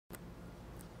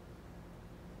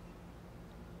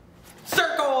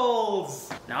circles.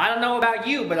 Now I don't know about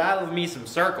you, but I love me some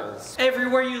circles.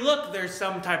 Everywhere you look, there's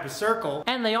some type of circle.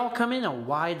 And they all come in a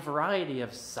wide variety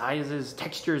of sizes,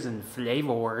 textures, and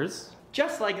flavors.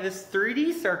 Just like this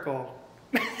 3D circle.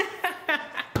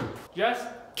 Just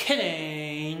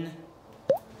kidding.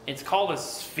 It's called a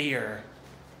sphere.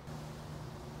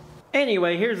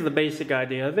 Anyway, here's the basic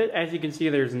idea of it. As you can see,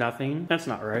 there's nothing. That's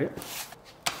not right.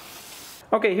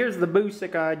 Okay, here's the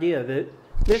basic idea of it.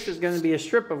 This is going to be a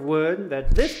strip of wood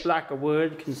that this block of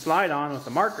wood can slide on with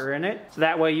a marker in it. So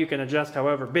that way you can adjust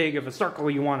however big of a circle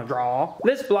you want to draw.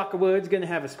 This block of wood is going to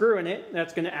have a screw in it.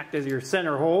 That's going to act as your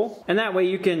center hole. And that way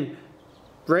you can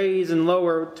raise and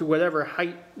lower to whatever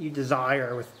height you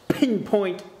desire with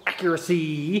pinpoint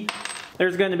accuracy.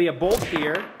 There's going to be a bolt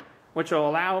here, which will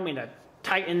allow me to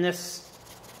tighten this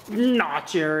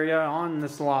notch area on the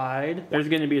slide. There's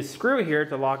going to be a screw here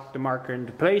to lock the marker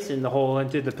into place in the hole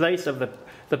into the place of the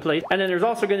plate. And then there's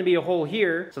also going to be a hole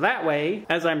here. So that way,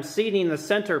 as I'm seating the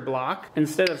center block,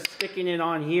 instead of sticking it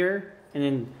on here and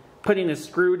then putting a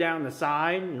screw down the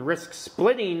side and risk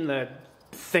splitting the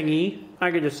thingy,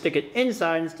 I could just stick it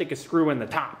inside and stick a screw in the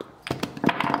top.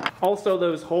 Also,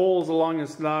 those holes along the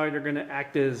slide are going to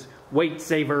act as weight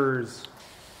savers.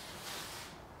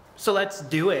 So let's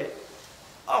do it.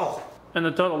 Oh, and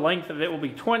the total length of it will be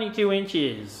 22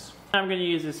 inches. I'm going to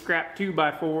use a scrap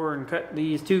 2x4 and cut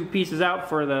these two pieces out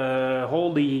for the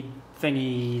holdy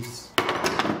thingies.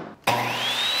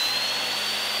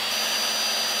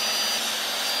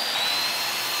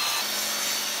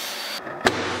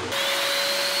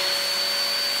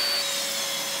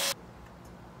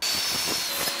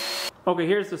 Okay,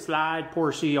 here's the slide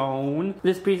portion.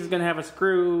 This piece is going to have a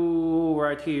screw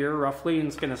right here, roughly, and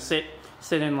it's going to sit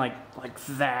in like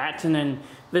that. And then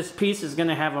this piece is going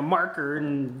to have a marker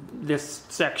in this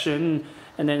section,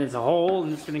 and then it's a hole,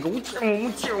 and it's going to go.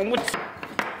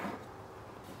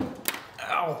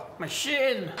 Ow, my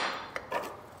shin.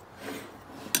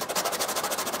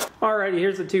 Alrighty,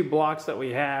 here's the two blocks that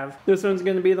we have. This one's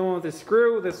going to be the one with the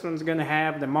screw. This one's going to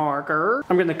have the marker.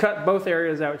 I'm going to cut both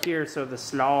areas out here so the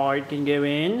slide can go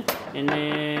in. And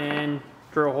then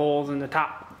drill holes in the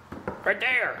top. Right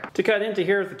there. To cut into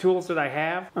here with the tools that I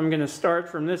have, I'm going to start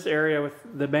from this area with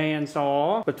the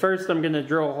bandsaw. But first I'm going to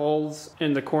drill holes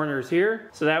in the corners here.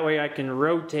 So that way I can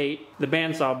rotate the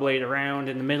bandsaw blade around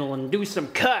in the middle and do some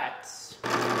cuts.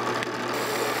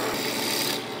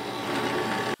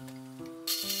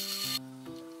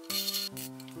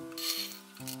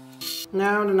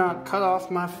 Now to not cut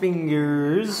off my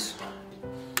fingers.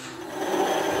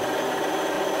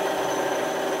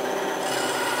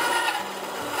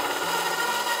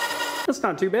 That's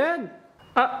not too bad.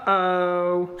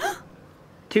 Uh-oh.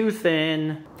 Too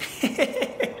thin.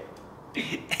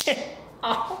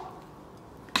 Oh.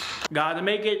 Gotta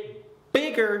make it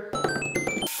bigger.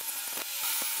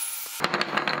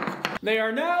 They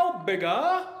are now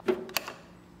bigger.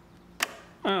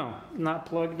 Oh, not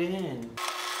plugged in.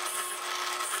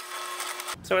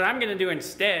 So what I'm going to do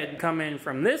instead, come in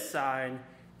from this side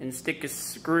and stick a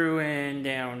screw in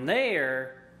down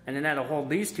there, and then that'll hold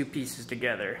these two pieces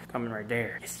together. Coming right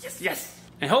there. Yes, yes, yes.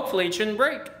 And hopefully it shouldn't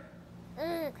break.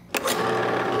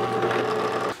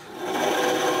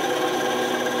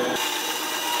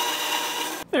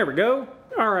 There we go.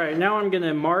 Alright, now I'm going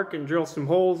to mark and drill some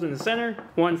holes in the center.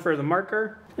 One for the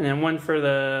marker, and then one for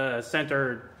the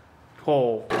center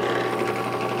hole.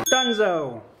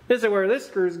 Dunzo! This is where this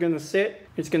screw is going to sit.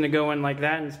 It's going to go in like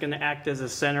that, and it's going to act as a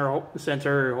center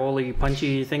holy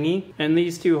punchy thingy. And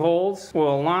these two holes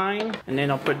will align, and then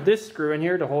I'll put this screw in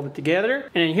here to hold it together.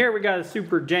 And in here we got a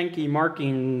super janky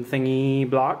marking thingy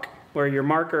block, where your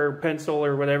marker, pencil,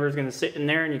 or whatever is going to sit in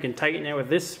there, and you can tighten it with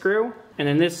this screw. And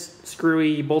then this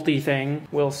screwy, bolty thing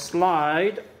will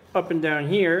slide up and down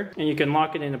here, and you can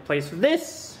lock it into place with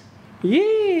this.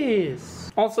 Yes!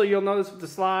 Also, you'll notice with the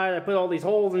slide, I put all these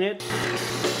holes in it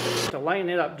to lighten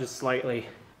it up just slightly.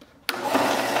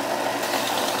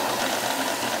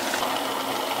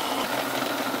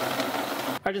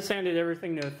 I just sanded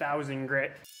everything to 1000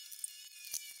 grit.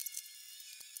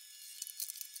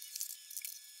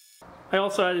 I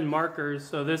also added markers,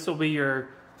 so this will be your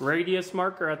radius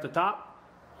marker at the top,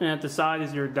 and at the side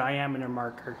is your diameter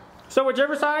marker. So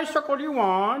whichever size circle you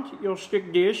want, you'll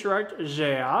stick this right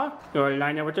there. You'll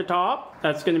line it with the top.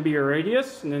 That's going to be your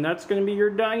radius, and then that's going to be your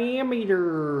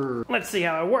diameter. Let's see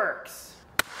how it works.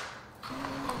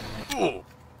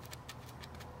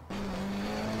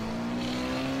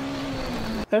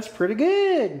 That's pretty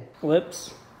good.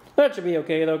 Whoops. That should be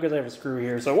okay though, because I have a screw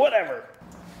here, so whatever.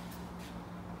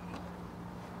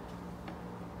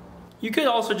 You could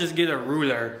also just get a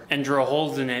ruler and drill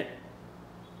holes in it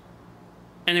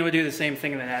And it would do the same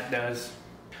thing that does.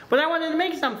 But I wanted to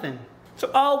make something. So,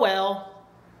 oh well.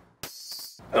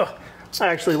 Oh, I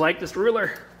actually like this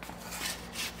ruler.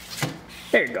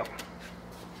 There you go.